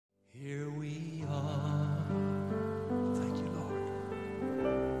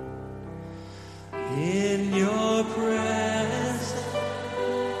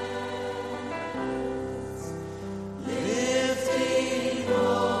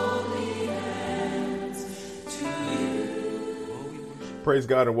Praise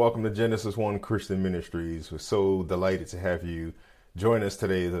God and welcome to Genesis 1 Christian Ministries. We're so delighted to have you join us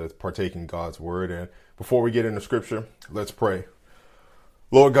today to partake in God's Word. And before we get into Scripture, let's pray.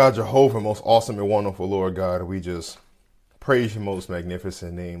 Lord God, Jehovah, most awesome and wonderful Lord God, we just praise your most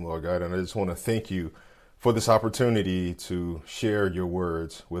magnificent name, Lord God. And I just want to thank you for this opportunity to share your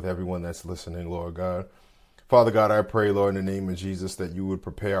words with everyone that's listening, Lord God. Father God, I pray, Lord, in the name of Jesus, that you would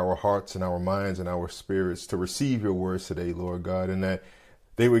prepare our hearts and our minds and our spirits to receive your words today, Lord God, and that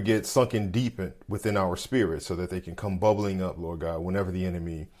they would get sunken deep within our spirits so that they can come bubbling up, Lord God, whenever the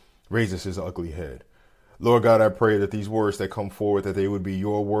enemy raises his ugly head. Lord God, I pray that these words that come forward, that they would be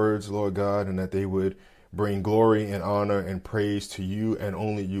your words, Lord God, and that they would bring glory and honor and praise to you and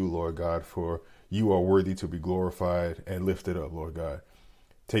only you, Lord God, for you are worthy to be glorified and lifted up, Lord God.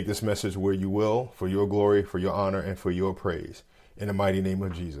 Take this message where you will, for your glory, for your honor, and for your praise. In the mighty name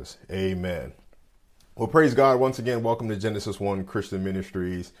of Jesus, amen. Well, praise God. Once again, welcome to Genesis 1 Christian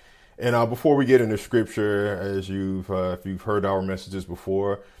Ministries. And before we get into Scripture, as if you've heard our messages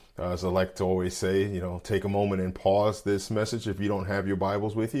before, as I like to always say, take a moment and pause this message if you don't have your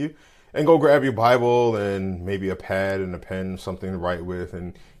Bibles with you, and go grab your Bible and maybe a pad and a pen, something to write with,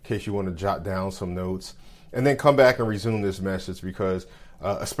 in case you want to jot down some notes, and then come back and resume this message because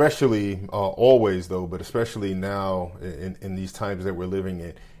especially always though, but especially now in these times that we're living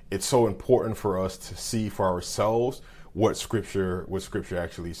in, it's so important for us to see for ourselves what Scripture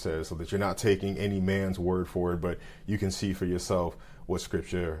actually says, so that you're not taking any man's word for it, but you can see for yourself what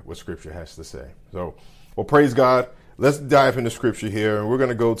Scripture has to say. So, well, praise God. Let's dive into Scripture here, and we're going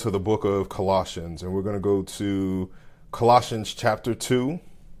to go to the book of Colossians, and we're going to go to Colossians chapter 2.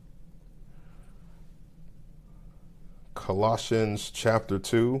 Colossians chapter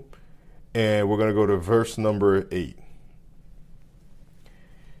 2, and we're going to go to verse number 8.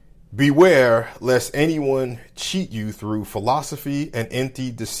 Beware lest anyone cheat you through philosophy and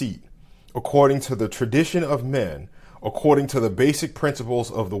empty deceit, according to the tradition of men, according to the basic principles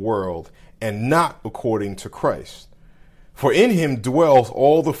of the world, and not according to Christ. For in him dwells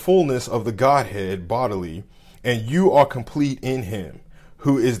all the fullness of the Godhead bodily, and you are complete in him,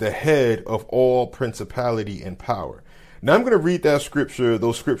 who is the head of all principality and power. Now I'm going to read those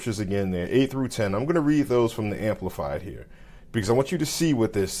scriptures again there, 8 through 10. I'm going to read those from the Amplified here, because I want you to see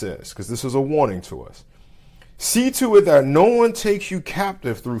what this says, because this is a warning to us. See to it that no one takes you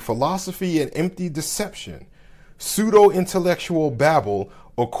captive through philosophy and empty deception, pseudo-intellectual babble,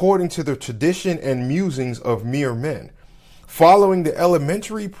 according to the tradition and musings of mere men, following the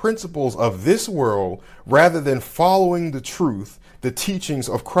elementary principles of this world rather than following the truth, the teachings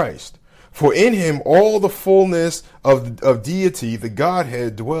of Christ. For in him all the fullness of deity, the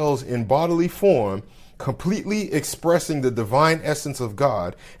Godhead, dwells in bodily form, completely expressing the divine essence of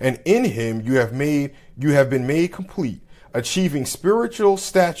God, and in him you have been made complete, achieving spiritual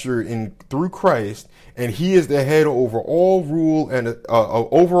stature through Christ, and he is the head over all rule and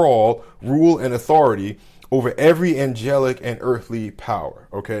overall rule and authority over every angelic and earthly power.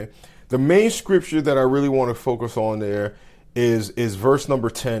 Okay, the main scripture that I really want to focus on there is verse number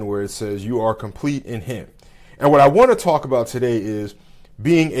 10, where it says you are complete in him. And what I want to talk about today is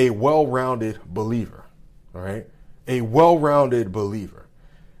being a well-rounded believer. All right, a well-rounded believer.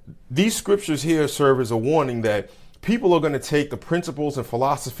 These scriptures here serve as a warning that people are going to take the principles and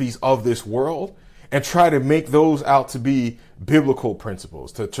philosophies of this world and try to make those out to be biblical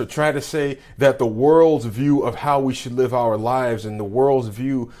principles, to try to say that the world's view of how we should live our lives and the world's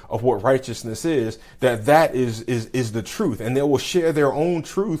view of what righteousness is, that is the truth. And they will share their own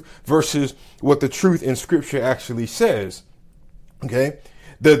truth versus what the truth in Scripture actually says. Okay?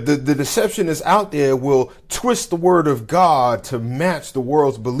 The deception is out there will twist the word of God to match the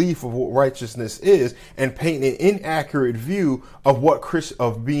world's belief of what righteousness is and paint an inaccurate view of what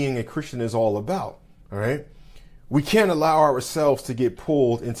being a Christian is all about. All right. We can't allow ourselves to get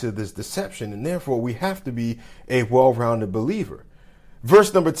pulled into this deception, and therefore we have to be a well-rounded believer.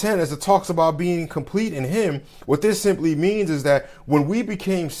 Verse number 10, as it talks about being complete in him, what this simply means is that when we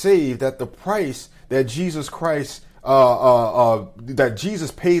became saved, that the price that Jesus Christ that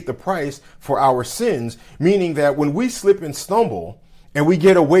Jesus paid the price for our sins, meaning that when we slip and stumble and we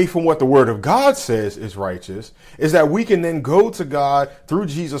get away from what the word of God says is righteous, is that we can then go to God through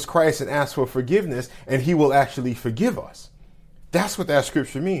Jesus Christ and ask for forgiveness, and he will actually forgive us. That's what that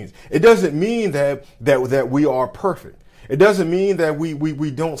scripture means. It doesn't mean that we are perfect. It doesn't mean that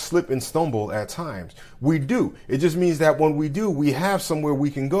we don't slip and stumble at times. We do. It just means that when we do, we have somewhere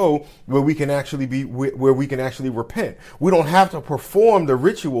we can go where we can actually repent. We don't have to perform the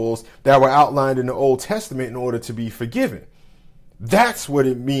rituals that were outlined in the Old Testament in order to be forgiven. That's what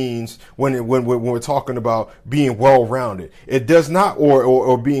it means when we're talking about being well-rounded. It does not,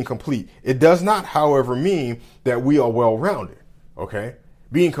 or being complete. It does not, however, mean that we are well-rounded. Okay?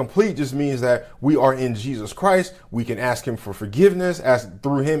 Being complete just means that we are in Jesus Christ. We can ask him for forgiveness,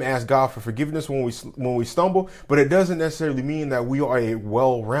 through him ask God for forgiveness when we stumble, but it doesn't necessarily mean that we are a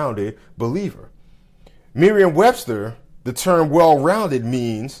well-rounded believer. Merriam-Webster, the term well-rounded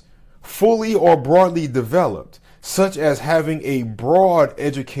means fully or broadly developed, such as having a broad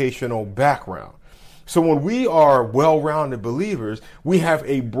educational background. So when we are well-rounded believers, we have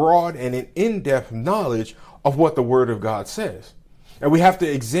a broad and an in-depth knowledge of what the Word of God says. And we have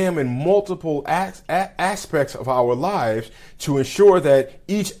to examine multiple aspects of our lives to ensure that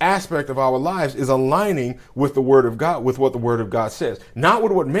each aspect of our lives is aligning with the Word of God, with what the Word of God says. Not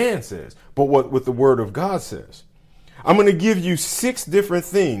with what man says, but what the Word of God says. I'm going to give you 6 different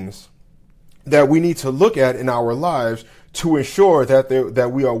things that we need to look at in our lives to ensure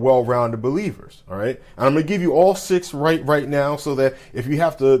that we are well-rounded believers. All right. And I'm going to give you all 6 right now, so that if you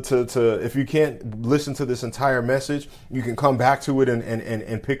have if you can't listen to this entire message, you can come back to it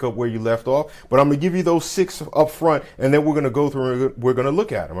and pick up where you left off. But I'm going to give you those 6 up front, and then we're going to go through and we're going to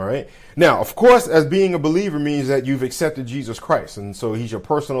look at them. All right. Now, of course, as being a believer means that you've accepted Jesus Christ. And so he's your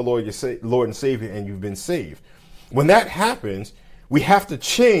personal Lord and Savior, and you've been saved. When that happens, we have to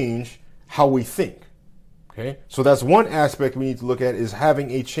change how we think. Okay, so that's one aspect we need to look at, is having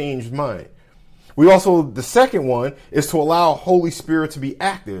a changed mind. The second one is to allow Holy Spirit to be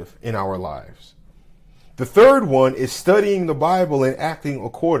active in our lives. The third one is studying the Bible and acting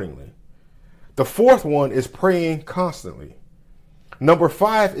accordingly. The fourth one is praying constantly. Number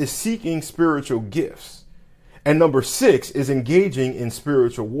 5 is seeking spiritual gifts. And number 6 is engaging in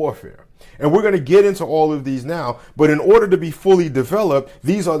spiritual warfare. And we're going to get into all of these now, but in order to be fully developed,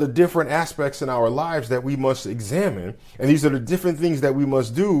 these are the different aspects in our lives that we must examine. And these are the different things that we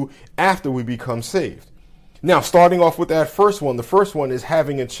must do after we become saved. Now, starting off with that first one, the first one is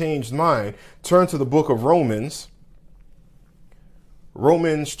having a changed mind. Turn to the book of Romans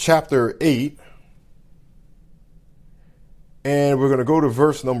chapter 8, and we're going to go to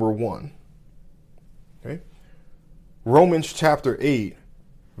verse number 1. Okay. Romans chapter 8.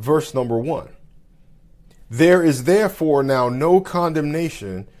 Verse number 1. There is therefore now no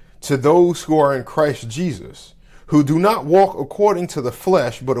condemnation to those who are in Christ Jesus, who do not walk according to the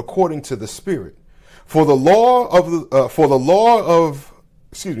flesh, but according to the Spirit. For the law of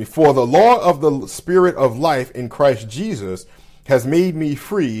the Spirit of life in Christ Jesus has made me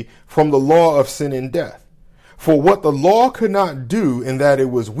free from the law of sin and death. For what the law could not do, in that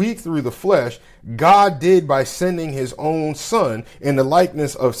it was weak through the flesh, God did by sending his own Son in the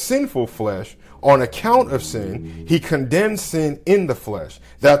likeness of sinful flesh. On account of sin, he condemned sin in the flesh,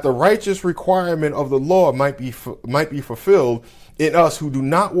 that the righteous requirement of the law might be fulfilled in us who do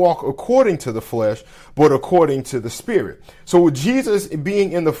not walk according to the flesh, but according to the Spirit. So with Jesus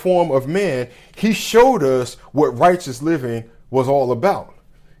being in the form of man, he showed us what righteous living was all about.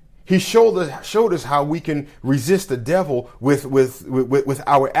 He showed us how we can resist the devil with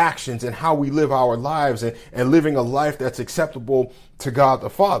our actions, and how we live our lives, and living a life that's acceptable to God the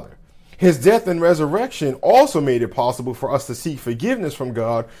Father. His death and resurrection also made it possible for us to seek forgiveness from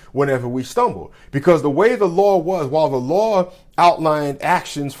God whenever we stumble. Because the way the law was, while the law outlined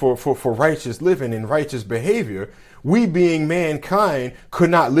actions for righteous living and righteous behavior, we being mankind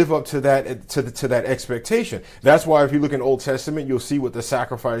could not live up to that to that expectation. That's why if you look in Old Testament, you'll see what the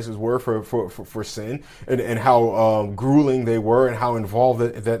sacrifices were for sin, and how grueling they were, and how involved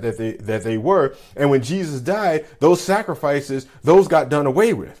that they were. And when Jesus died, those sacrifices, those got done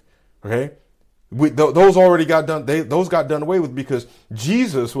away with. Okay. Those already got done. Those got done away with, because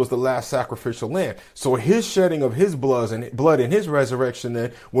Jesus was the last sacrificial lamb. So his shedding of his blood and his resurrection,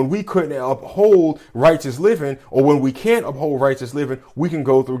 then when we couldn't uphold righteous living, or when we can't uphold righteous living, we can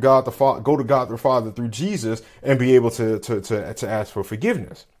go through God the Father, go to God the Father through Jesus, and be able to ask for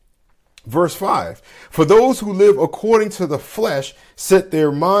forgiveness. Verse 5, for those who live according to the flesh set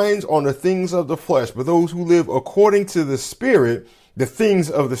their minds on the things of the flesh, but those who live according to the Spirit, the things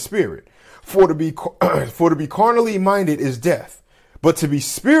of the Spirit. For to be carnally minded is death, but to be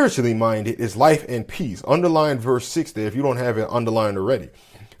spiritually minded is life and peace. Underline verse 6 there if you don't have it underlined already.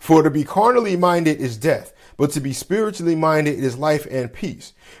 For to be carnally minded is death, but to be spiritually minded is life and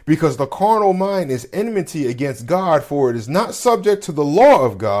peace. Because the carnal mind is enmity against God, for it is not subject to the law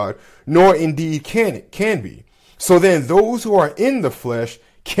of God, nor indeed can be. So then those who are in the flesh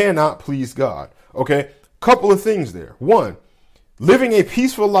cannot please God. Okay, couple of things there. One, living a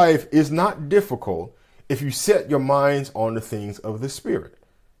peaceful life is not difficult if you set your minds on the things of the Spirit.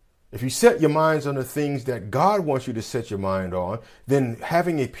 If you set your minds on the things that God wants you to set your mind on, then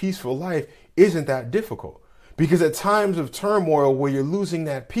having a peaceful life isn't that difficult. Because at times of turmoil where you're losing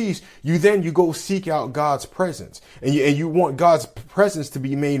that peace, you go seek out God's presence, and you want God's presence to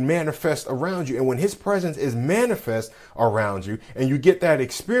be made manifest around you. And when his presence is manifest around you and you get that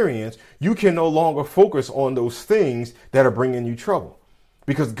experience, you can no longer focus on those things that are bringing you trouble,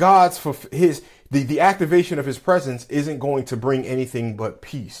 because the activation of his presence isn't going to bring anything but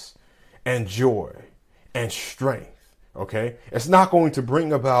peace and joy and strength. Okay. It's not going to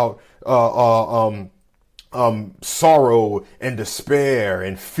bring about, sorrow and despair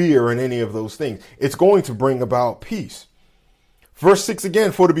and fear and any of those things. It's going to bring about peace. Verse 6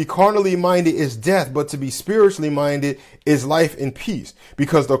 again, for to be carnally minded is death, but to be spiritually minded is life and peace.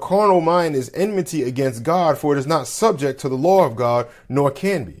 Because the carnal mind is enmity against God, for it is not subject to the law of God, nor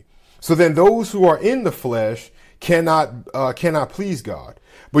can be. So then those who are in the flesh cannot please God.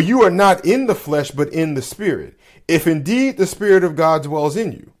 But you are not in the flesh, but in the Spirit, if indeed the Spirit of God dwells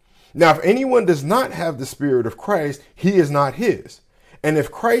in you. Now, if anyone does not have the Spirit of Christ, he is not his. And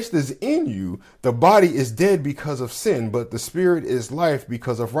if Christ is in you, the body is dead because of sin, but the Spirit is life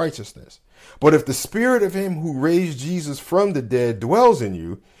because of righteousness. But if the Spirit of him who raised Jesus from the dead dwells in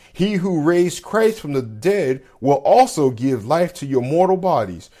you, he who raised Christ from the dead will also give life to your mortal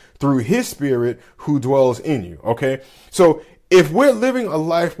bodies through his Spirit who dwells in you. Okay, so if we're living a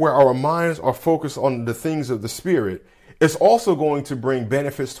life where our minds are focused on the things of the Spirit, it's also going to bring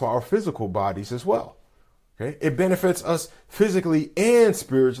benefits to our physical bodies as well. Okay? It benefits us physically and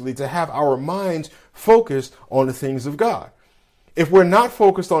spiritually to have our minds focused on the things of God. If we're not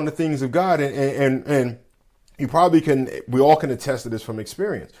focused on the things of God, and we all can attest to this from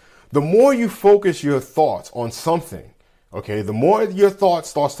experience, the more you focus your thoughts on something, okay, the more your thought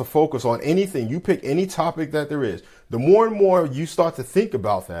starts to focus on anything, you pick any topic that there is, the more and more you start to think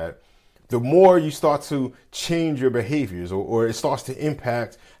about that, the more you start to change your behaviors, or it starts to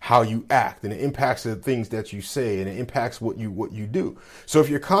impact how you act, and it impacts the things that you say, and it impacts what you do. So if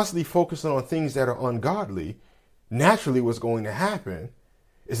you're constantly focusing on things that are ungodly, naturally what's going to happen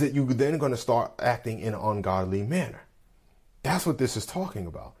is that you're then going to start acting in an ungodly manner. That's what this is talking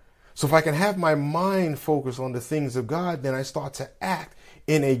about. So if I can have my mind focused on the things of God, then I start to act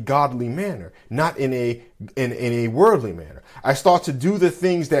in a godly manner, not in a worldly manner. I start to do the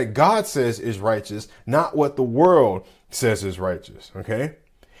things that God says is righteous, not what the world says is righteous. Okay.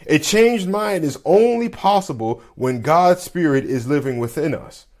 A changed mind is only possible when God's Spirit is living within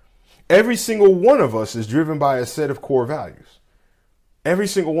us. Every single one of us is driven by a set of core values. Every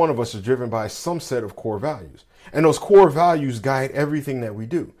single one of us is driven by some set of core values. And those core values guide everything that we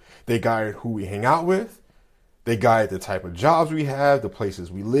do. They guide who we hang out with. They guide the type of jobs we have, the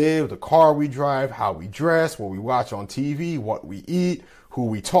places we live, the car we drive, how we dress, what we watch on TV, what we eat, who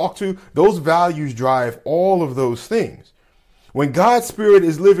we talk to. Those values drive all of those things. When God's Spirit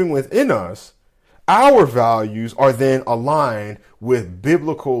is living within us, our values are then aligned with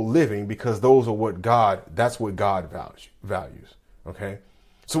biblical living, because that's what God values. Okay.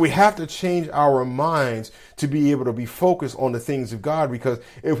 So we have to change our minds to be able to be focused on the things of God, because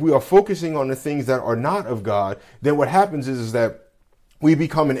if we are focusing on the things that are not of God, then what happens is that we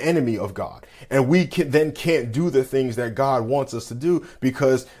become an enemy of God, and we can't do the things that God wants us to do,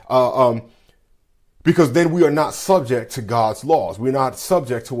 because then we are not subject to God's laws. We're not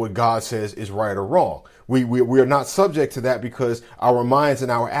subject to what God says is right or wrong. We are not subject to that, because our minds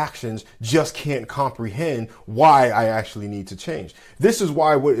and our actions just can't comprehend why I actually need to change. This is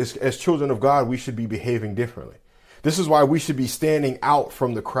why, as children of God, we should be behaving differently. This is why we should be standing out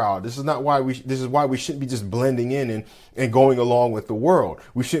from the crowd. This is why we shouldn't be just blending in and going along with the world.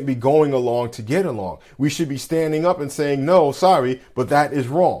 We shouldn't be going along to get along. We should be standing up and saying, no, sorry, but that is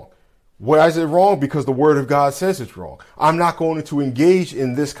wrong. Why is it wrong? Because the word of God says it's wrong. I'm not going to engage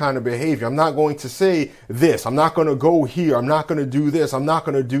in this kind of behavior. I'm not going to say this. I'm not going to go here. I'm not going to do this. I'm not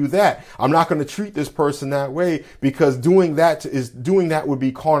going to do that. I'm not going to treat this person that way, because doing that would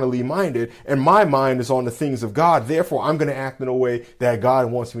be carnally minded, and my mind is on the things of God. Therefore, I'm going to act in a way that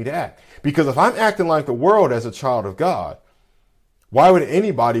God wants me to act. Because if I'm acting like the world as a child of God, why would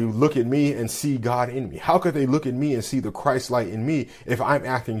anybody look at me and see God in me? How could they look at me and see the Christ light in me if I'm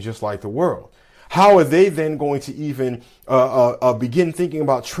acting just like the world? How are they then going to even begin thinking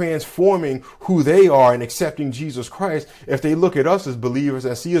about transforming who they are and accepting Jesus Christ if they look at us as believers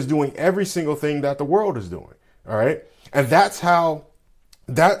and see us doing every single thing that the world is doing? All right. And that's how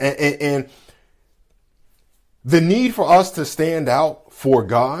and the need for us to stand out for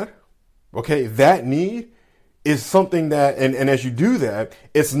God. OK, that need is something that, and as you do that,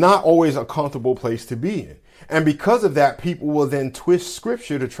 it's not always a comfortable place to be in. And because of that, people will then twist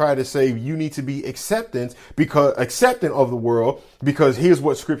scripture to try to say you need to be acceptant of the world because here's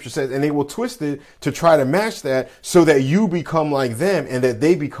what scripture says. And they will twist it to try to match that so that you become like them and that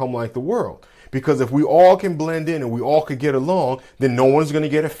they become like the world. Because if we all can blend in and we all could get along, then no one's going to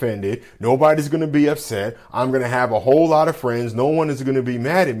get offended. Nobody's going to be upset. I'm going to have a whole lot of friends. No one is going to be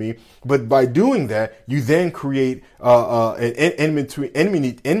mad at me. But by doing that, you then create an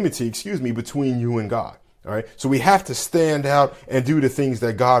enmity, between you and God. All right. So we have to stand out and do the things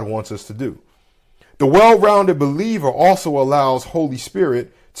that God wants us to do. The well-rounded believer also allows Holy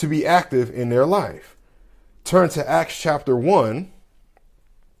Spirit to be active in their life. Turn to Acts chapter 1.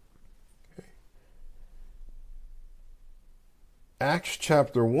 Acts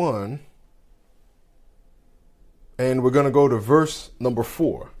chapter 1. And we're going to go to verse number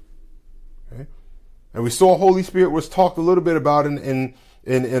 4. Okay. And we saw Holy Spirit was talked a little bit about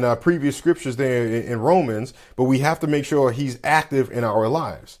in our previous scriptures there in Romans, but we have to make sure he's active in our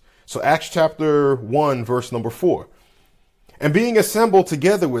lives. So Acts chapter 1, verse number 4. And being assembled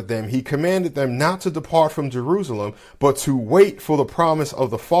together with them, he commanded them not to depart from Jerusalem, but to wait for the promise of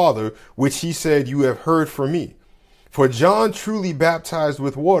the Father, which he said, you have heard from me. For John truly baptized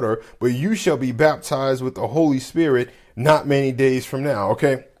with water, but you shall be baptized with the Holy Spirit not many days from now.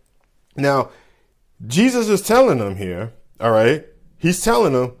 Okay. Now, Jesus is telling them here, all right, he's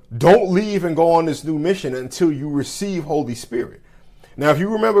telling them, don't leave and go on this new mission until you receive Holy Spirit. Now, if you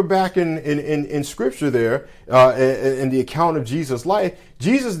remember back in scripture there, in the account of Jesus' life,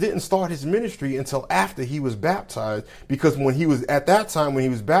 Jesus didn't start his ministry until after he was baptized, because when he was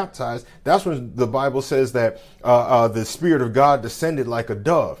baptized, that's when the Bible says that the Spirit of God descended like a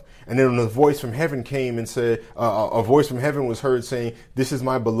dove. And then a voice from heaven came and said, a voice from heaven was heard saying, this is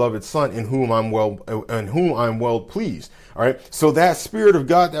my beloved son in whom I'm well pleased. All right. So that Spirit of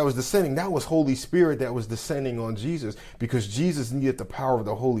God that was descending, that was Holy Spirit that was descending on Jesus, because Jesus needed the power of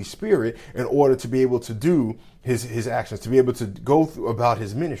the Holy Spirit in order to be able to do his actions, to be able to go through about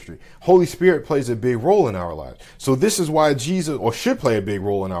his ministry. Holy Spirit plays a big role in our lives. So this is why Jesus, or should play a big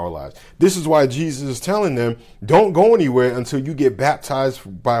role in our lives. This is why Jesus is telling them, don't go anywhere until you get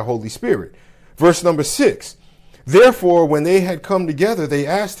baptized by Holy Spirit. Verse number 6. Therefore, when they had come together, they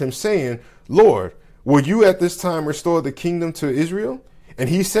asked him, saying, Lord, will you at this time restore the kingdom to Israel? And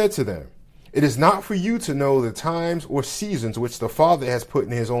he said to them, it is not for you to know the times or seasons which the Father has put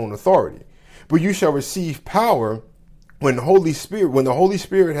in his own authority, but you shall receive power when the Holy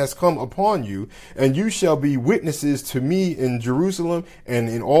Spirit has come upon you, and you shall be witnesses to me in Jerusalem and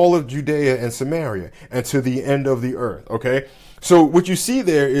in all of Judea and Samaria and to the end of the earth. Okay. So what you see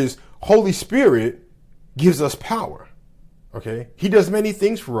there is Holy Spirit gives us power. Okay. He does many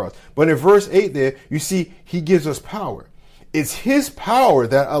things for us, but in verse 8 there, you see, he gives us power. It's his power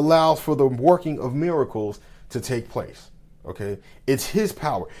that allows for the working of miracles to take place. Okay. It's his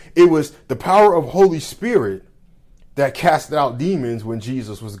power. It was the power of Holy Spirit that cast out demons when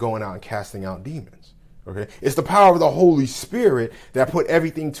Jesus was going out and casting out demons. Okay. It's the power of the Holy Spirit that put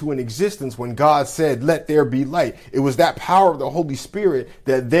everything to an existence when God said, let there be light. It was that power of the Holy Spirit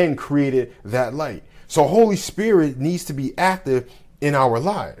that then created that light. So Holy Spirit needs to be active in our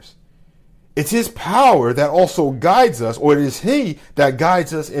lives. It's his power that also guides us, or it is he that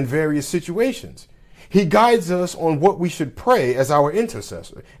guides us in various situations. He guides us on what we should pray as our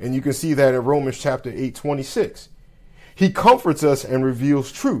intercessor. And you can see that in Romans chapter 8:26. He comforts us and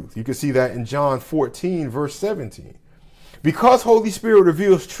reveals truth. You can see that in John 14, verse 17. Because Holy Spirit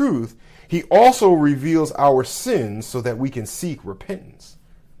reveals truth, he also reveals our sins so that we can seek repentance.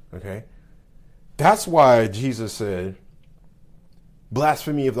 Okay? That's why Jesus said,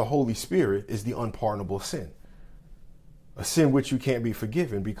 blasphemy of the Holy Spirit is the unpardonable sin. A sin which you can't be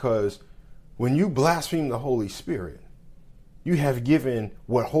forgiven, because when you blaspheme the Holy Spirit, you have given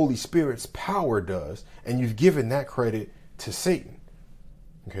what Holy Spirit's power does, and you've given that credit to Satan.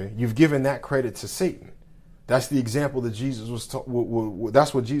 Okay, you've given that credit to Satan. That's the example that Jesus was.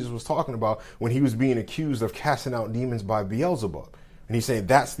 That's what Jesus was talking about when he was being accused of casting out demons by Beelzebub, and he's saying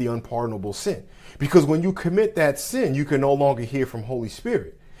that's the unpardonable sin. Because when you commit that sin, you can no longer hear from Holy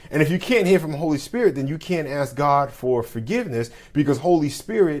Spirit. And if you can't hear from Holy Spirit, then you can't ask God for forgiveness, because Holy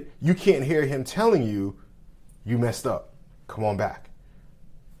Spirit, you can't hear him telling you, you messed up. Come on back.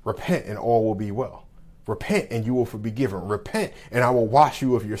 Repent and all will be well. Repent and you will be forgiven. Repent and I will wash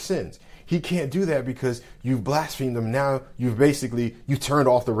you of your sins. He can't do that because you've blasphemed him. Now you turned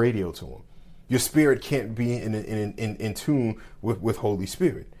off the radio to him. Your spirit can't be in tune with Holy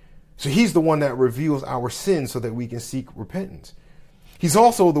Spirit. So he's the one that reveals our sins so that we can seek repentance. He's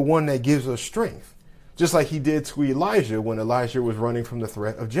also the one that gives us strength, just like he did to Elijah when Elijah was running from the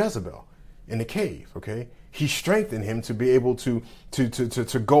threat of Jezebel in the cave. Okay. he strengthened him to be able to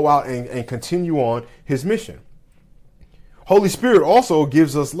go out and continue on his mission. Holy Spirit also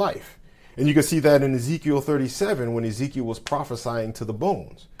gives us life. And you can see that in Ezekiel 37 when Ezekiel was prophesying to the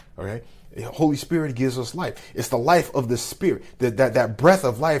bones. Okay. Holy Spirit gives us life. It's the life of the Spirit. That breath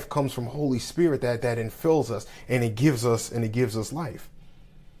of life comes from Holy Spirit that infills us, and it gives us life.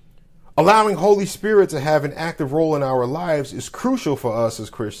 Allowing Holy Spirit to have an active role in our lives is crucial for us as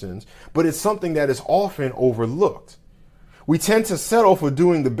Christians, but it's something that is often overlooked. We tend to settle for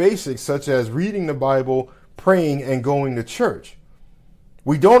doing the basics, such as reading the Bible, praying, and going to church.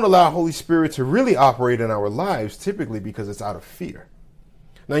 We don't allow Holy Spirit to really operate in our lives, typically because it's out of fear.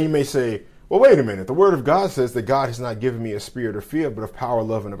 Now you may say, well, wait a minute. The Word of God says that God has not given me a spirit of fear, but of power,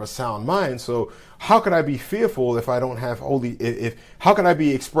 love, and of a sound mind. So how could I be fearful if I don't have how could I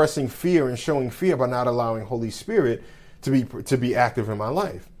be expressing fear and showing fear by not allowing Holy Spirit to be active in my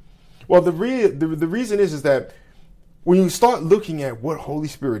life? Well, the reason is that when you start looking at what Holy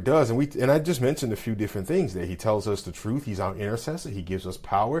Spirit does, and I just mentioned a few different things there. He tells us the truth. He's our intercessor. He gives us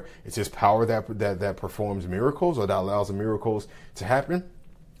power. It's his power that performs miracles, or that allows the miracles to happen.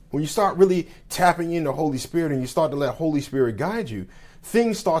 When you start really tapping into Holy Spirit and you start to let Holy Spirit guide you,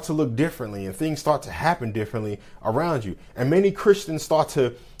 things start to look differently and things start to happen differently around you. And many Christians start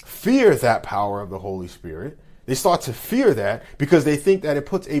to fear that power of the Holy Spirit. They start to fear that because they think that it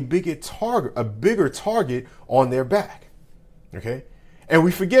puts a bigger target on their back. Okay. And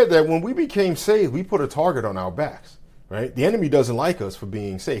we forget that when we became saved, we put a target on our backs, right? The enemy doesn't like us for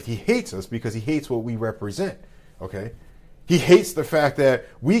being saved. He hates us because he hates what we represent. Okay. He hates the fact that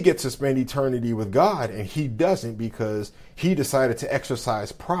we get to spend eternity with God and he doesn't, because he decided to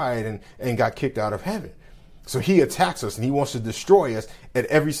exercise pride and got kicked out of heaven. So he attacks us and he wants to destroy us at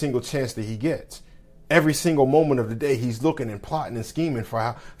every single chance that he gets. Every single moment of the day, he's looking and plotting and scheming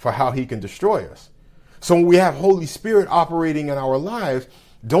for how he can destroy us. So when we have Holy Spirit operating in our lives,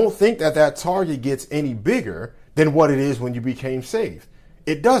 don't think that target gets any bigger than what it is when you became saved.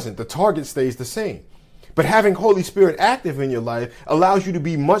 It doesn't. The target stays the same. But having Holy Spirit active in your life allows you to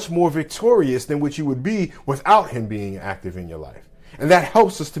be much more victorious than what you would be without him being active in your life. And that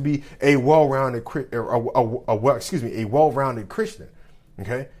helps us to be a well-rounded Christian.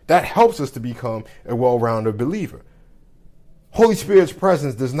 Okay? That helps us to become a well-rounded believer. Holy Spirit's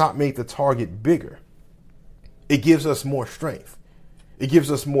presence does not make the target bigger. It gives us more strength. It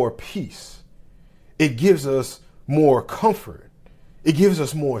gives us more peace. It gives us more comfort. It gives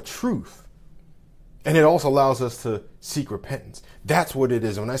us more truth. And it also allows us to seek repentance. That's what it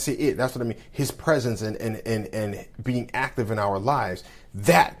is. When I say it, that's what I mean. His presence and being active in our lives,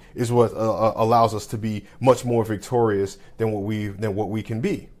 that is what allows us to be much more victorious than what we can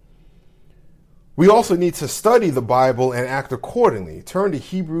be. We also need to study the Bible and act accordingly. Turn to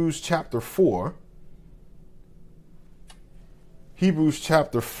Hebrews chapter 4. Hebrews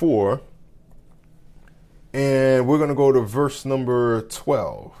chapter 4. And we're going to go to verse number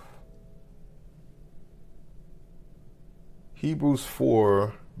 12. Hebrews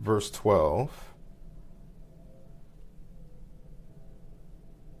 4, verse 12.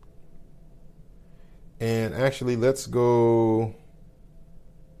 And actually, let's go.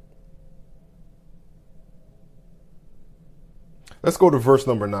 Let's go to verse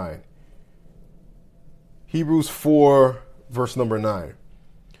number 9. Hebrews 4, verse number 9.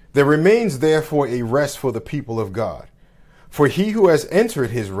 There remains therefore a rest for the people of God. For he who has entered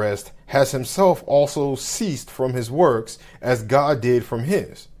his rest has himself also ceased from his works, as God did from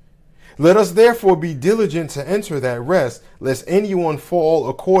his. Let us therefore be diligent to enter that rest, lest anyone fall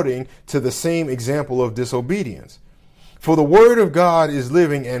according to the same example of disobedience. For the word of God is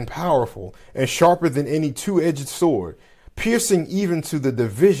living and powerful, and sharper than any two-edged sword, piercing even to the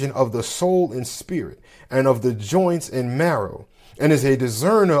division of the soul and spirit, and of the joints and marrow, and is a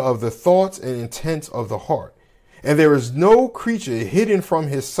discerner of the thoughts and intents of the heart. And there is no creature hidden from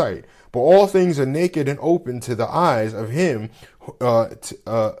his sight, but all things are naked and open to the eyes of him,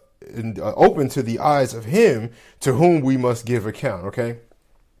 open to the eyes of him to whom we must give account. Okay.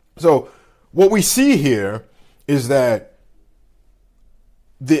 So what we see here is that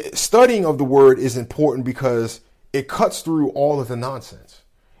the studying of the word is important because it cuts through all of the nonsense.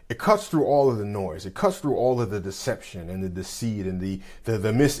 It cuts through all of the noise. It cuts through all of the deception and the deceit and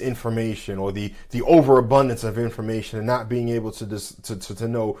the misinformation, or the overabundance of information, and not being able to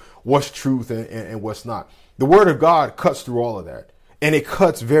know what's truth and what's not. The word of God cuts through all of that, and it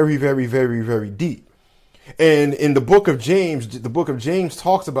cuts very, very, very, very deep. And in the book of James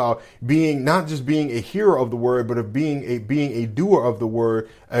talks about being not just being a hearer of the word, but of being a doer of the word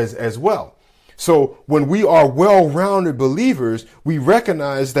as well. So when we are well-rounded believers, we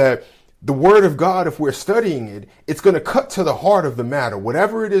recognize that the word of God, if we're studying it, it's going to cut to the heart of the matter.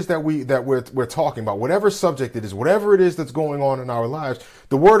 Whatever it is that we're talking about, whatever subject it is, whatever it is that's going on in our lives,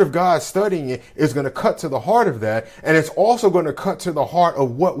 the word of God, studying it, is going to cut to the heart of that. And it's also going to cut to the heart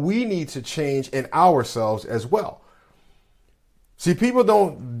of what we need to change in ourselves as well. See, people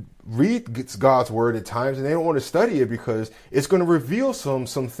don't read God's word at times, and they don't want to study it because it's going to reveal some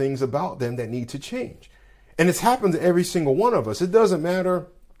things about them that need to change. And it's happened to every single one of us. It doesn't matter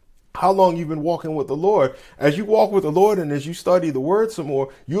how long you've been walking with the Lord. As you walk with the Lord and as you study the word some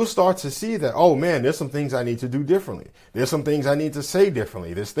more, you'll start to see that, oh man, there's some things I need to do differently. There's some things I need to say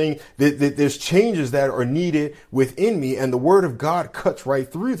differently. There's changes that are needed within me, and the word of God cuts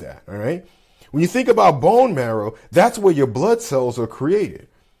right through that. All right. When you think about bone marrow, that's where your blood cells are created.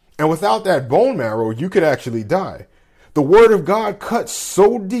 And without that bone marrow, you could actually die. The word of God cuts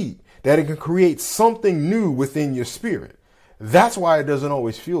so deep that it can create something new within your spirit. That's why it doesn't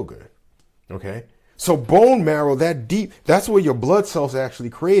always feel good. Okay. So bone marrow, that deep, that's where your blood cells are actually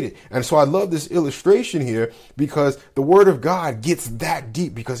created. And so I love this illustration here because the word of God gets that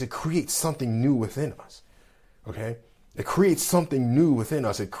deep because it creates something new within us. Okay. It creates something new within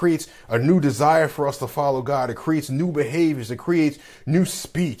us. It creates a new desire for us to follow God. It creates new behaviors. It creates new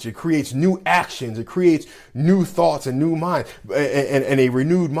speech. It creates new actions. It creates new thoughts and new mind and a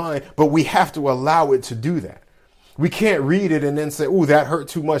renewed mind. But we have to allow it to do that. We can't read it and then say, oh, that hurt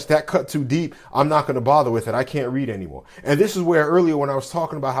too much. That cut too deep. I'm not going to bother with it. I can't read anymore. And this is where earlier when I was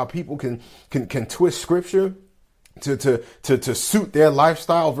talking about how people can twist scripture to suit their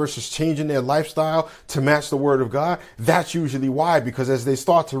lifestyle versus changing their lifestyle to match the word of God. That's usually why, because as they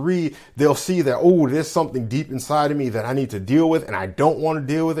start to read, they'll see that, oh, there's something deep inside of me that I need to deal with, and I don't want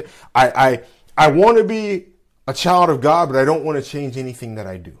to deal with it. I want to be a child of God, but I don't want to change anything that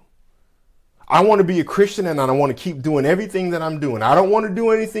I do. I want to be a Christian and I want to keep doing everything that I'm doing. I don't want to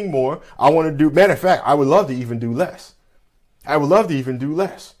do anything more. I want to do, matter of fact, I would love to even do less.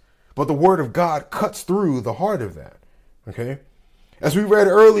 But the word of God cuts through the heart of that. Okay. As we read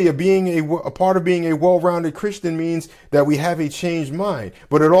earlier, being a part of being a well-rounded Christian means that we have a changed mind,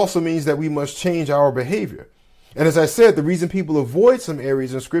 but it also means that we must change our behavior. And as I said, the reason people avoid some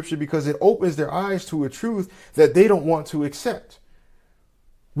areas in scripture because it opens their eyes to a truth that they don't want to accept.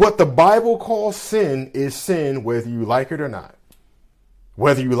 What the Bible calls sin is sin, whether you like it or not.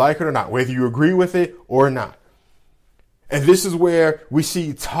 Whether you agree with it or not. And this is where we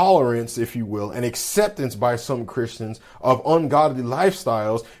see tolerance, if you will, and acceptance by some Christians of ungodly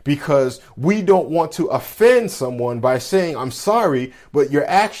lifestyles because we don't want to offend someone by saying, I'm sorry, but your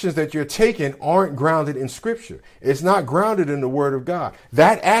actions that you're taking aren't grounded in scripture. It's not grounded in the word of God.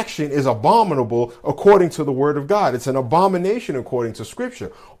 That action is abominable according to the word of God. It's an abomination according to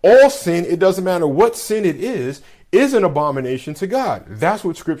scripture. All sin, it doesn't matter what sin it is an abomination to God. That's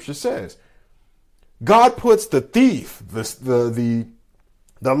what scripture says. God puts the thief, the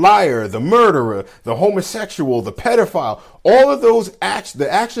liar, the murderer, the homosexual, the pedophile, all of those the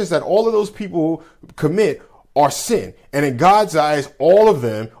actions that all of those people commit are sin. And in God's eyes, all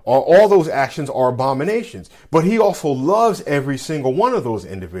those actions are abominations. But he also loves every single one of those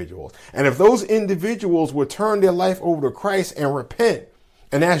individuals. And if those individuals would turn their life over to Christ and repent,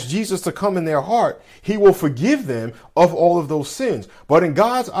 and ask Jesus to come in their heart, he will forgive them of all of those sins. But in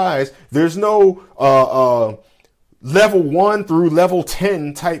God's eyes, there's no level 1 through level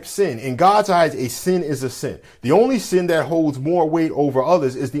 10 type sin. In God's eyes, a sin is a sin. The only sin that holds more weight over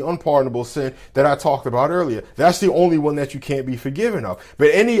others is the unpardonable sin that I talked about earlier. That's the only one that you can't be forgiven of. But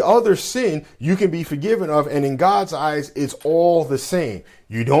any other sin you can be forgiven of. And in God's eyes, it's all the same.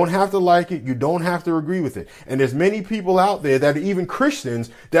 You don't have to like it. You don't have to agree with it. And there's many people out there that are even Christians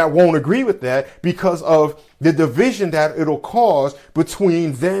that won't agree with that because of the division that it'll cause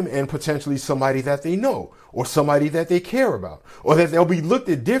between them and potentially somebody that they know or somebody that they care about, or that they'll be looked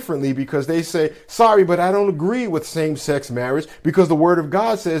at differently because they say, sorry, but I don't agree with same-sex marriage because the word of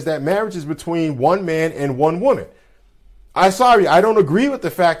God says that marriage is between one man and one woman. I don't agree with the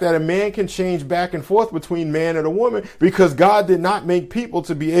fact that a man can change back and forth between man and a woman because God did not make people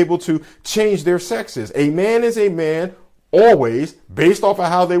to be able to change their sexes. A man is a man always based off of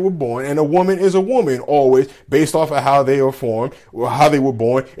how they were born, and a woman is a woman always based off of how they were formed or how they were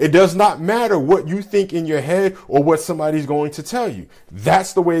born. It does not matter what you think in your head or what somebody's going to tell you.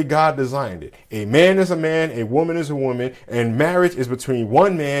 That's the way God designed it. A man is a man, a woman is a woman, and marriage is between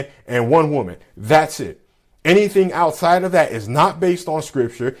one man and one woman. That's it. Anything outside of that is not based on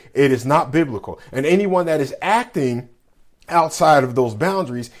scripture. It is not biblical. And anyone that is acting outside of those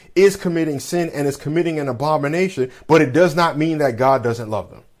boundaries is committing sin and is committing an abomination, but it does not mean that God doesn't love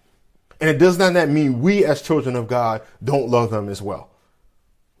them. And it does not mean we as children of God don't love them as well.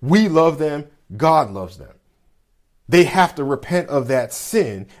 We love them. God loves them. They have to repent of that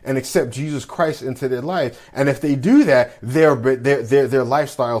sin and accept Jesus Christ into their life. And if they do that, their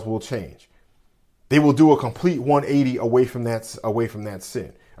lifestyles will change. They will do a complete 180 away from that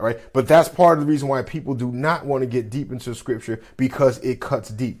sin. All right. But that's part of the reason why people do not want to get deep into scripture, because it cuts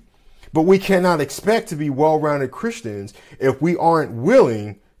deep. But we cannot expect to be well-rounded Christians if we aren't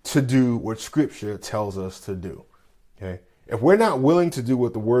willing to do what scripture tells us to do. Okay. If we're not willing to do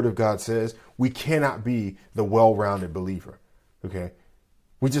what the word of God says, we cannot be the well-rounded believer. Okay.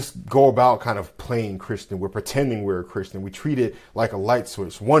 We just go about kind of playing Christian. We're pretending we're a Christian. We treat it like a light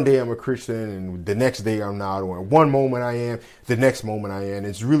switch. One day I'm a Christian and the next day I'm not. Or one moment I am, the next moment I am.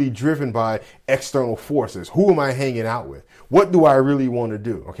 It's really driven by external forces. Who am I hanging out with? What do I really want to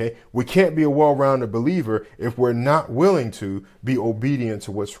do? Okay. We can't be a well-rounded believer if we're not willing to be obedient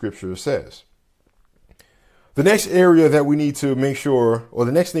to what scripture says. The next area that we need to make sure, or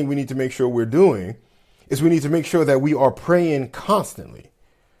the next thing we need to make sure we're doing, is we need to make sure that we are praying constantly.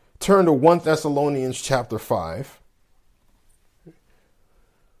 Turn to 1 Thessalonians chapter 5.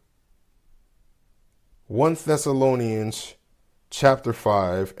 1 Thessalonians chapter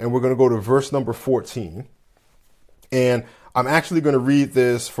 5, and we're going to go to verse number 14. And I'm actually going to read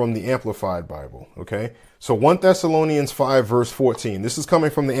this from the Amplified Bible, okay? So 1 Thessalonians 5, verse 14. This is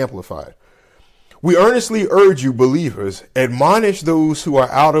coming from the Amplified. We earnestly urge you, believers, admonish those who are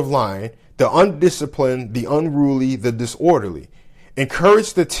out of line, the undisciplined, the unruly, the disorderly.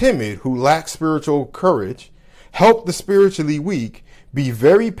 Encourage the timid who lack spiritual courage. Help the spiritually weak. Be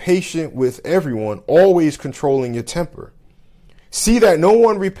very patient with everyone, always controlling your temper. See that no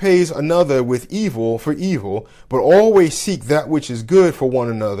one repays another with evil for evil, but always seek that which is good for one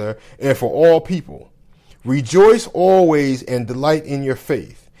another and for all people. Rejoice always and delight in your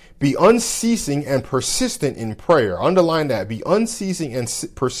faith. Be unceasing and persistent in prayer. Underline that. Be unceasing and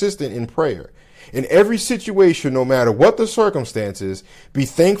persistent in prayer. In every situation, no matter what the circumstances, be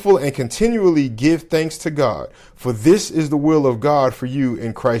thankful and continually give thanks to God, for this is the will of God for you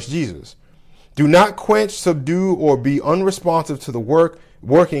in Christ Jesus. Do not quench, subdue, or be unresponsive to the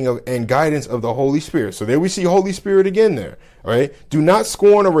working of and guidance of the Holy Spirit. So there we see Holy Spirit again there. All right. Do not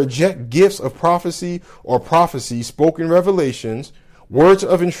scorn or reject gifts of prophecy or prophecy, spoken revelations, words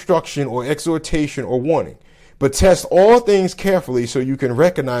of instruction or exhortation or warning. But test all things carefully so you can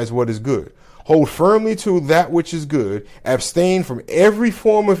recognize what is good. Hold firmly to that which is good. Abstain from every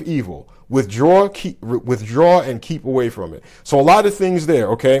form of evil. Withdraw and keep away from it. So a lot of things there,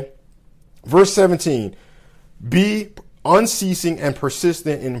 okay? Verse 17, be unceasing and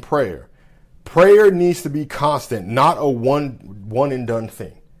persistent in prayer. Prayer needs to be constant, not a one and done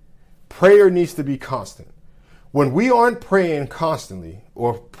thing. Prayer needs to be constant. When we aren't praying constantly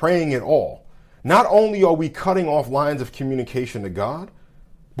or praying at all, not only are we cutting off lines of communication to God,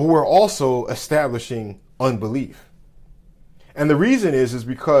 but we're also establishing unbelief. And the reason is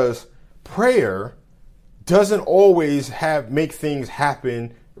because prayer doesn't always make things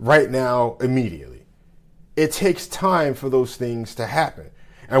happen right now immediately. It takes time for those things to happen.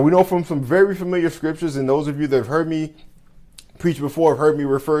 And we know from some very familiar scriptures, and those of you that have heard me preach before have heard me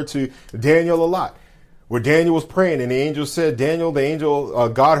refer to Daniel a lot, where Daniel was praying and the angel said, Daniel,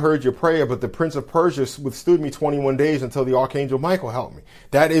 God heard your prayer, but the prince of Persia withstood me 21 days until the archangel Michael helped me.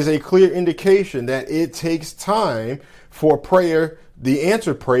 That is a clear indication that it takes time for prayer, the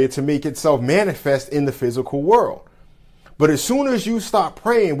answered prayer, to make itself manifest in the physical world. But as soon as you stop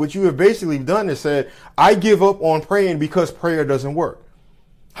praying, what you have basically done is said, I give up on praying because prayer doesn't work.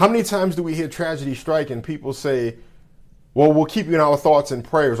 How many times do we hear tragedy strike and people say, well, we'll keep you in our thoughts and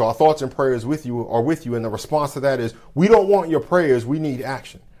prayers. Our thoughts and prayers are with you. And the response to that is, we don't want your prayers. We need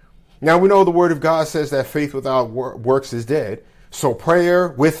action. Now, we know the word of God says that faith without works is dead. So prayer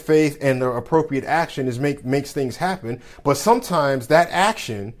with faith and the appropriate action makes things happen. But sometimes that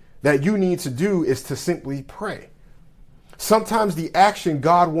action that you need to do is to simply pray. Sometimes the action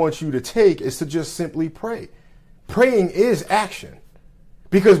God wants you to take is to just simply pray. Praying is action.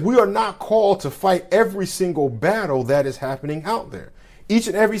 Because we are not called to fight every single battle that is happening out there. Each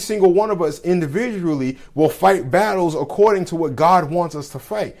and every single one of us individually will fight battles according to what God wants us to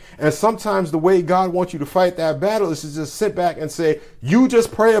fight. And sometimes the way God wants you to fight that battle is to just sit back and say, you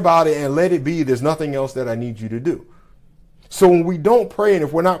just pray about it and let it be. There's nothing else that I need you to do. So when we don't pray, and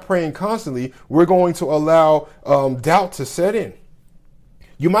if we're not praying constantly, we're going to allow doubt to set in.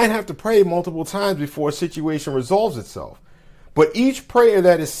 You might have to pray multiple times before a situation resolves itself. But each prayer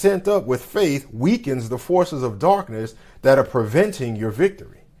that is sent up with faith weakens the forces of darkness that are preventing your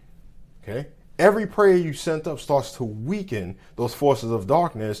victory. Okay? Every prayer you sent up starts to weaken those forces of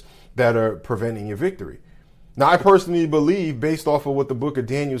darkness that are preventing your victory. Now, I personally believe, based off of what the book of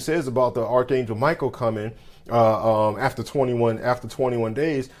Daniel says about the archangel Michael coming after 21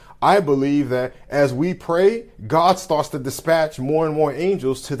 days, I believe that as we pray, God starts to dispatch more and more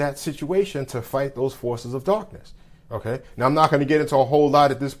angels to that situation to fight those forces of darkness. Okay. Now, I'm not going to get into a whole lot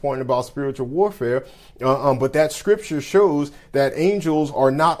at this point about spiritual warfare, but that scripture shows that angels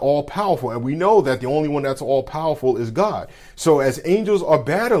are not all powerful. And we know that the only one that's all powerful is God. So as angels are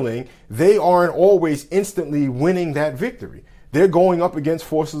battling, they aren't always instantly winning that victory. They're going up against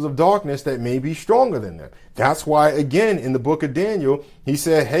forces of darkness that may be stronger than them. That's why, again, in the book of Daniel, he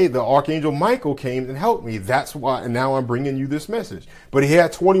said, hey, the archangel Michael came and helped me. That's why, and now I'm bringing you this message. But he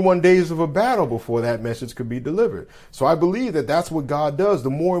had 21 days of a battle before that message could be delivered. So I believe that that's what God does. The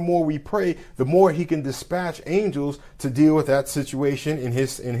more and more we pray, the more he can dispatch angels to deal with that situation in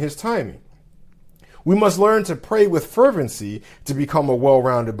his timing. We must learn to pray with fervency to become a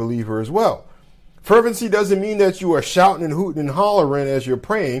well-rounded believer as well. Fervency doesn't mean that you are shouting and hooting and hollering as you're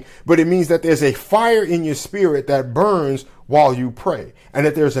praying, but it means that there's a fire in your spirit that burns while you pray, and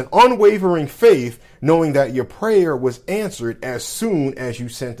that there's an unwavering faith knowing that your prayer was answered as soon as you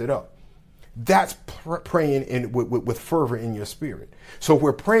sent it up. That's praying with fervor in your spirit. So if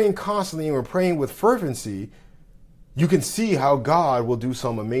we're praying constantly and we're praying with fervency, you can see how God will do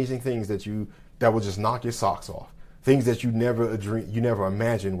some amazing things that will just knock your socks off, things that you never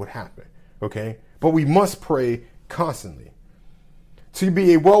imagined would happen. Okay. But we must pray constantly. To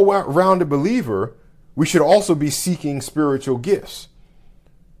be a well-rounded believer, we should also be seeking spiritual gifts.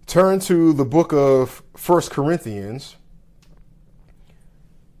 Turn to the book of 1 Corinthians.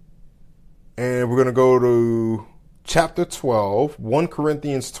 And we're going to go to chapter 12, 1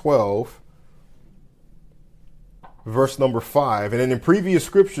 Corinthians 12, verse number 5. And then in previous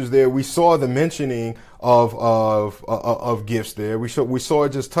scriptures there, we saw the mentioning of gifts there. We saw it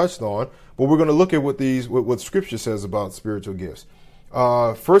just touched on, but we're going to look at what scripture says about spiritual gifts.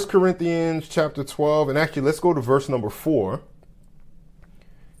 1 Corinthians chapter 12, and actually let's go to verse number 4.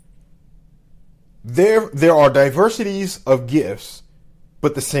 There are diversities of gifts,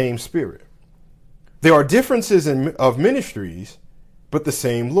 but the same Spirit. There are differences of ministries, but the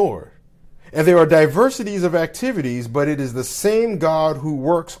same Lord. And there are diversities of activities, but it is the same God who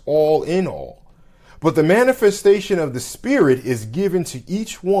works all in all. But the manifestation of the Spirit is given to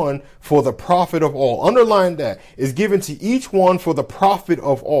each one for the profit of all. Underline that. Is given to each one for the profit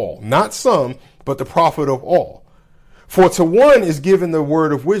of all. Not some, but the profit of all. For to one is given the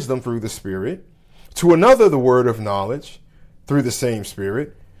word of wisdom through the Spirit, to another the word of knowledge through the same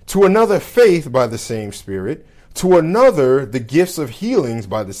Spirit, to another faith by the same Spirit, to another the gifts of healings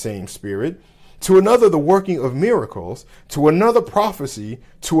by the same Spirit, to another the working of miracles, to another prophecy,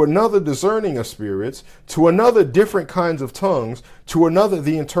 to another discerning of spirits, to another different kinds of tongues, to another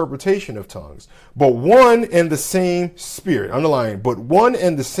the interpretation of tongues. But one and the same Spirit, underline, but one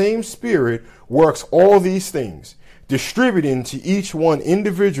and the same Spirit works all these things, distributing to each one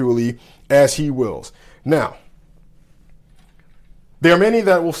individually as he wills. Now, there are many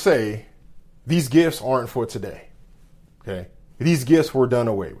that will say these gifts aren't for today. Okay, these gifts were done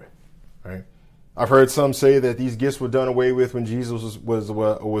away with. Right? I've heard some say that these gifts were done away with when Jesus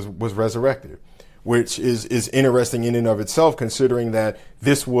was resurrected, which is interesting in and of itself, considering that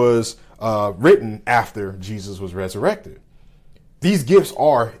this was written after Jesus was resurrected. These gifts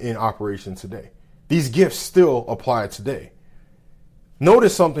are in operation today. These gifts still apply today.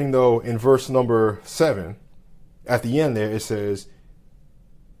 Notice something though in verse number 7, at the end there, it says,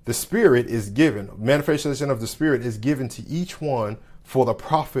 the Spirit is given, manifestation of the Spirit is given to each one for the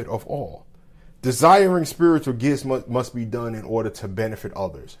profit of all. Desiring spiritual gifts must be done in order to benefit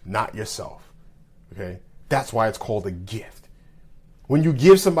others, not yourself. Okay? That's why it's called a gift. When you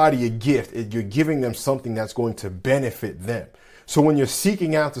give somebody a gift, you're giving them something that's going to benefit them. So when you're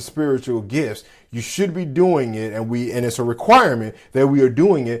seeking out the spiritual gifts, you should be doing it, and it's a requirement that we are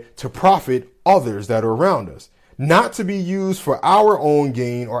doing it to profit others that are around us. Not to be used for our own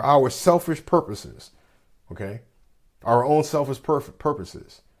gain or our selfish purposes. Okay? Our own selfish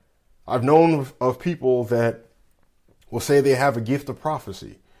purposes. I've known of people that will say they have a gift of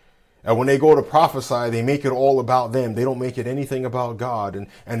prophecy. And when they go to prophesy, they make it all about them. They don't make it anything about God.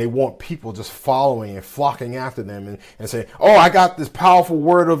 And they want people just following and flocking after them and say, oh, I got this powerful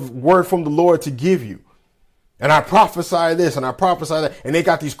word from the Lord to give you. And I prophesy this and I prophesy that. And they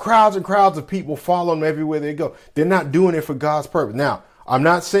got these crowds and crowds of people following them everywhere they go. They're not doing it for God's purpose. Now, I'm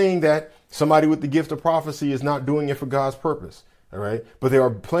not saying that somebody with the gift of prophecy is not doing it for God's purpose. All right. But there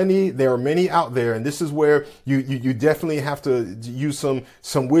are many out there. And this is where you definitely have to use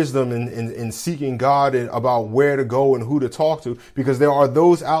some wisdom in seeking God and about where to go and who to talk to, because there are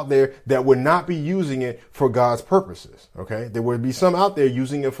those out there that would not be using it for God's purposes. OK, there would be some out there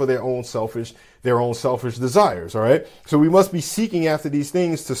using it for their own selfish desires. All right. So we must be seeking after these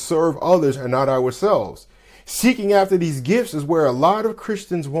things to serve others and not ourselves. Seeking after these gifts is where a lot of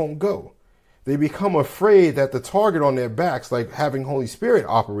Christians won't go. They become afraid that the target on their backs, like having Holy Spirit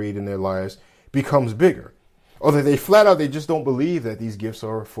operate in their lives, becomes bigger. Or that they just don't believe that these gifts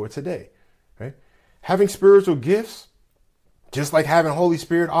are for today. Right? Having spiritual gifts, just like having Holy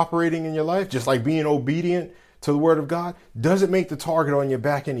Spirit operating in your life, just like being obedient to the Word of God, doesn't make the target on your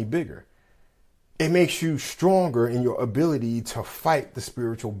back any bigger. It makes you stronger in your ability to fight the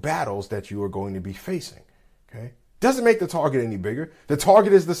spiritual battles that you are going to be facing. Okay? Doesn't make the target any bigger. The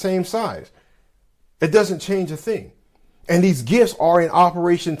target is the same size. It doesn't change a thing. And these gifts are in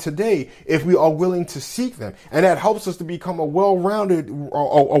operation today if we are willing to seek them. And that helps us to become a well-rounded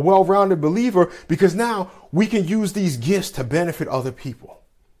believer, because now we can use these gifts to benefit other people.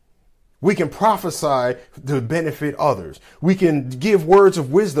 We can prophesy to benefit others. We can give words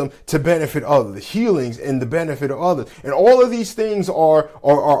of wisdom to benefit others, healings and the benefit of others. And all of these things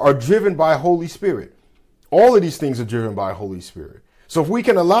are driven by Holy Spirit. All of these things are driven by Holy Spirit. So if we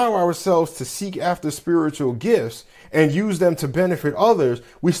can allow ourselves to seek after spiritual gifts and use them to benefit others,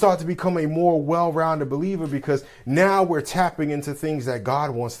 we start to become a more well-rounded believer, because now we're tapping into things that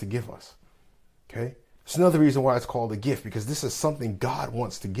God wants to give us. Okay? It's another reason why it's called a gift, because this is something God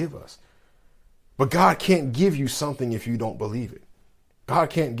wants to give us. But God can't give you something if you don't believe it. God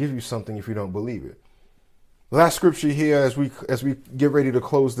can't give you something if you don't believe it. Last scripture here as we get ready to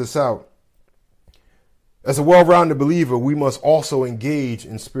close this out. As a well-rounded believer, we must also engage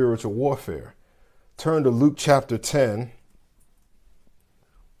in spiritual warfare. Turn to Luke chapter 10.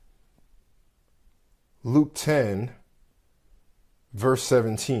 Luke 10, verse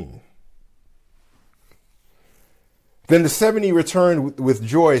 17. Then the 70 returned with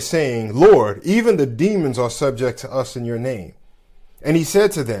joy, saying, Lord, even the demons are subject to us in your name. And he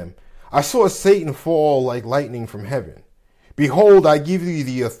said to them, I saw Satan fall like lightning from heaven. Behold, I give you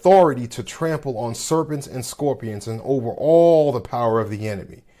the authority to trample on serpents and scorpions and over all the power of the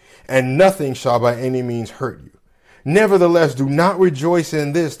enemy, and nothing shall by any means hurt you. Nevertheless, do not rejoice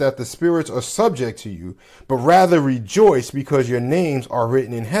in this, that the spirits are subject to you, but rather rejoice because your names are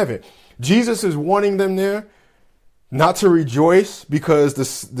written in heaven. Jesus is warning them there not to rejoice because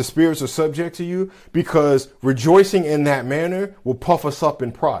the spirits are subject to you, because rejoicing in that manner will puff us up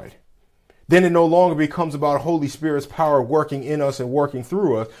in pride. Then it no longer becomes about Holy Spirit's power working in us and working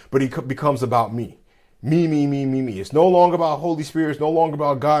through us, but it becomes about me. Me. It's no longer about Holy Spirit. It's no longer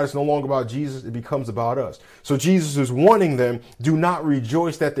about God. It's no longer about Jesus. It becomes about us. So Jesus is warning them, do not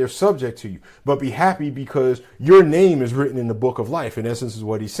rejoice that they're subject to you, but be happy because your name is written in the book of life. In essence, is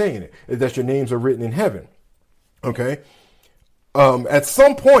what he's saying, that your names are written in heaven. Okay. At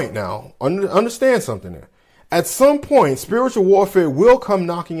some point now, understand something there. At some point, spiritual warfare will come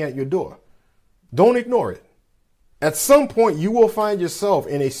knocking at your door. Don't ignore it. At some point, you will find yourself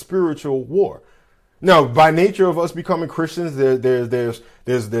in a spiritual war. Now, by nature of us becoming Christians, there's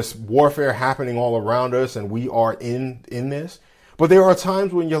this warfare happening all around us, and we are in this. But there are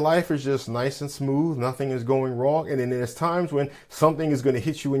times when your life is just nice and smooth, nothing is going wrong, and then there's times when something is going to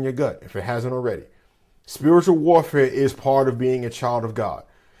hit you in your gut, if it hasn't already. Spiritual warfare is part of being a child of God.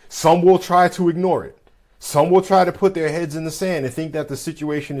 Some will try to ignore it. Some will try to put their heads in the sand and think that the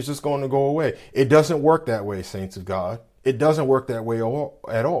situation is just going to go away. It doesn't work that way, saints of God. It doesn't work that way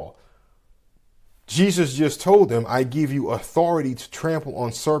at all. Jesus just told them, I give you authority to trample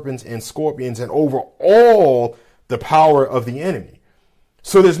on serpents and scorpions and over all the power of the enemy.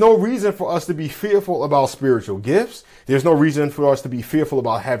 So there's no reason for us to be fearful about spiritual gifts. There's no reason for us to be fearful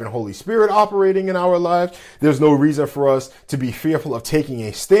about having Holy Spirit operating in our lives. There's no reason for us to be fearful of taking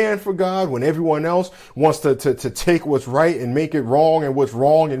a stand for God when everyone else wants to take what's right and make it wrong and what's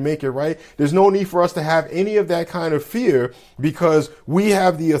wrong and make it right. There's no need for us to have any of that kind of fear, because we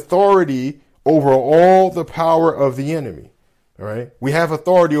have the authority over all the power of the enemy. All right. We have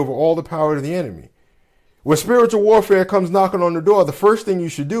authority over all the power of the enemy. When spiritual warfare comes knocking on the door, the first thing you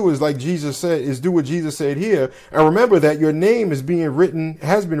should do is, like Jesus said, is do what Jesus said here. And remember that your name has been written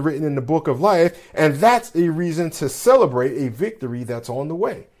in the book of life. And that's a reason to celebrate a victory that's on the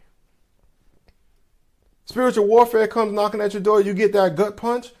way. Spiritual warfare comes knocking at your door. You get that gut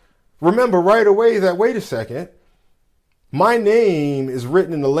punch. Remember right away that, wait a second, my name is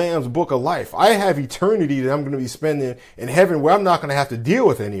written in the Lamb's book of life. I have eternity that I'm going to be spending in heaven, where I'm not going to have to deal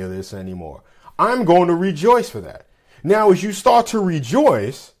with any of this anymore. I'm going to rejoice for that. Now, as you start to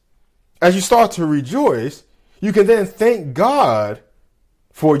rejoice, you can then thank God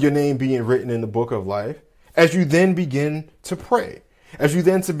for your name being written in the book of life as you then begin to pray, as you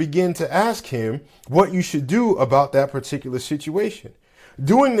then to begin to ask him what you should do about that particular situation.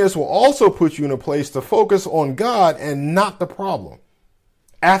 Doing this will also put you in a place to focus on God and not the problem.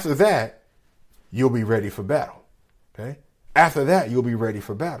 After that, you'll be ready for battle. Okay? After that, you'll be ready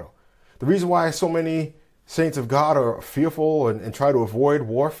for battle. The reason why so many saints of God are fearful and try to avoid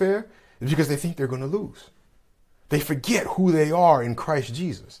warfare is because they think they're going to lose. They forget who they are in Christ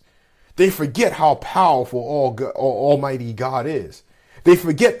Jesus. They forget how powerful Almighty God is. They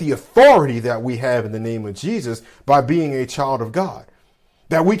forget the authority that we have in the name of Jesus by being a child of God.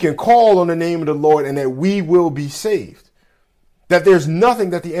 That we can call on the name of the Lord and that we will be saved. That there's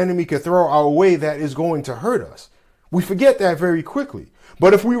nothing that the enemy can throw our way that is going to hurt us. We forget that very quickly.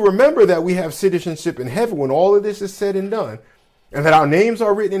 But if we remember that we have citizenship in heaven when all of this is said and done, and that our names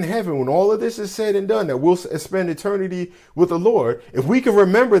are written in heaven when all of this is said and done, that we'll spend eternity with the Lord, if we can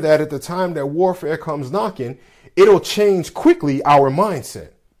remember that at the time that warfare comes knocking, it'll change quickly our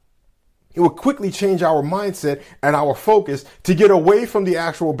mindset. It will quickly change our mindset and our focus to get away from the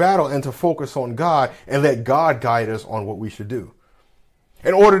actual battle and to focus on God and let God guide us on what we should do.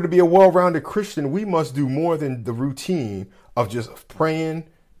 In order to be a well-rounded Christian, we must do more than the routine of just praying,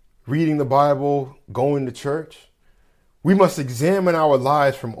 reading the Bible, going to church. We must examine our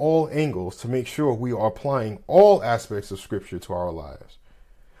lives from all angles to make sure we are applying all aspects of Scripture to our lives.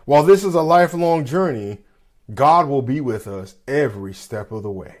 While this is a lifelong journey, God will be with us every step of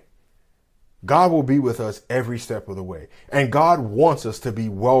the way. God will be with us every step of the way. And God wants us to be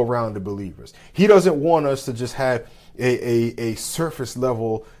well-rounded believers. He doesn't want us to just have a surface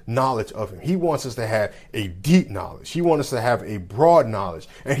level knowledge of him. He wants us to have a deep knowledge. He wants us to have a broad knowledge.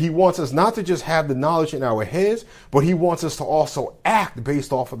 And he wants us not to just have the knowledge in our heads, but he wants us to also act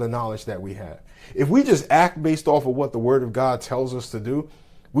based off of the knowledge that we have. If we just act based off of what the word of God tells us to do,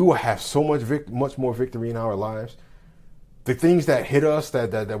 we will have so much more victory in our lives. The things that hit us,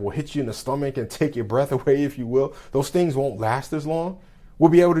 that will hit you in the stomach and take your breath away, if you will, those things won't last as long.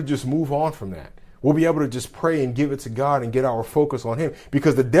 We'll be able to just move on from that. We'll be able to just pray and give it to God and get our focus on him,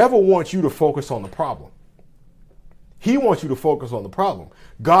 because the devil wants you to focus on the problem. He wants you to focus on the problem.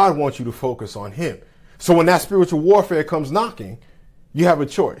 God wants you to focus on him. So when that spiritual warfare comes knocking, you have a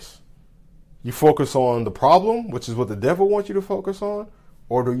choice. You focus on the problem, which is what the devil wants you to focus on,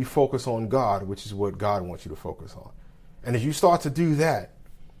 or do you focus on God, which is what God wants you to focus on? And as you start to do that,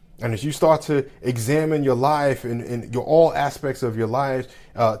 and as you start to examine your life and your all aspects of your life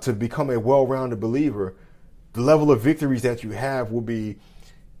to become a well-rounded believer, the level of victories that you have will be,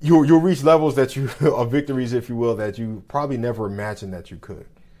 you'll reach levels of victories, if you will, that you probably never imagined that you could.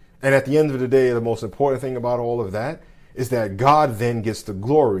 And at the end of the day, the most important thing about all of that is that God then gets the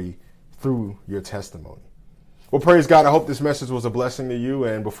glory through your testimony. Well, praise God. I hope this message was a blessing to you.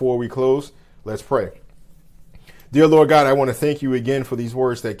 And before we close, let's pray. Dear Lord God, I want to thank you again for these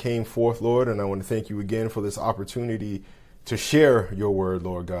words that came forth, Lord, and I want to thank you again for this opportunity to share your word,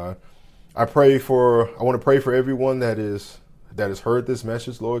 Lord God. I want to pray for everyone that has heard this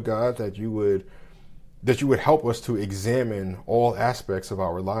message, Lord God, that you would help us to examine all aspects of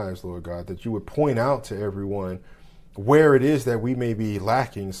our lives, Lord God, that you would point out to everyone where it is that we may be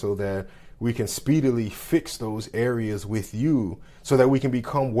lacking so that we can speedily fix those areas with you so that we can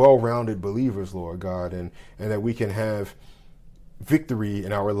become well-rounded believers, Lord God, and that we can have victory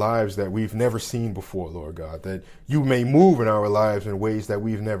in our lives that we've never seen before, Lord God, that you may move in our lives in ways that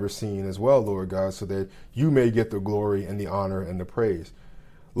we've never seen as well, Lord God, so that you may get the glory and the honor and the praise.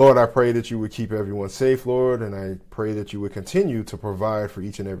 Lord, I pray that you would keep everyone safe, Lord, and I pray that you would continue to provide for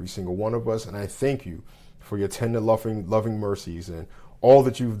each and every single one of us, and I thank you for your tender, loving mercies and all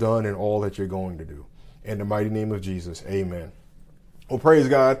that you've done and all that you're going to do. In the mighty name of Jesus, amen. Well, praise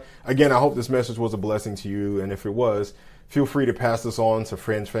God. Again, I hope this message was a blessing to you. And if it was, feel free to pass this on to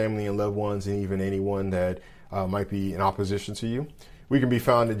friends, family, and loved ones, and even anyone that might be in opposition to you. We can be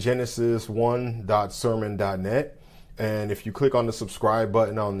found at genesis1.sermon.net. And if you click on the subscribe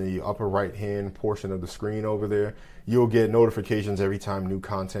button on the upper right-hand portion of the screen over there, you'll get notifications every time new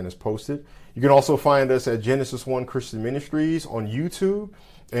content is posted. You can also find us at Genesis One Christian Ministries on YouTube.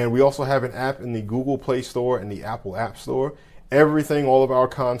 And we also have an app in the Google Play Store and the Apple App Store. Everything, all of our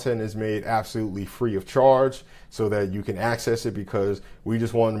content is made absolutely free of charge so that you can access it, because we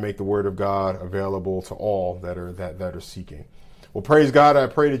just wanted to make the Word of God available to all that are seeking. Well, praise God. I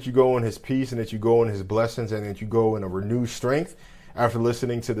pray that you go in his peace and that you go in his blessings and that you go in a renewed strength after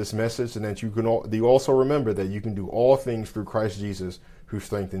listening to this message, and that you also remember that you can do all things through Christ Jesus who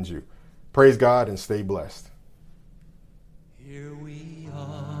strengthens you. Praise God and stay blessed. Here we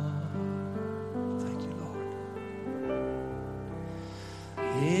are. Thank you, Lord.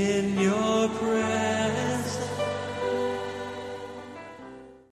 In your presence.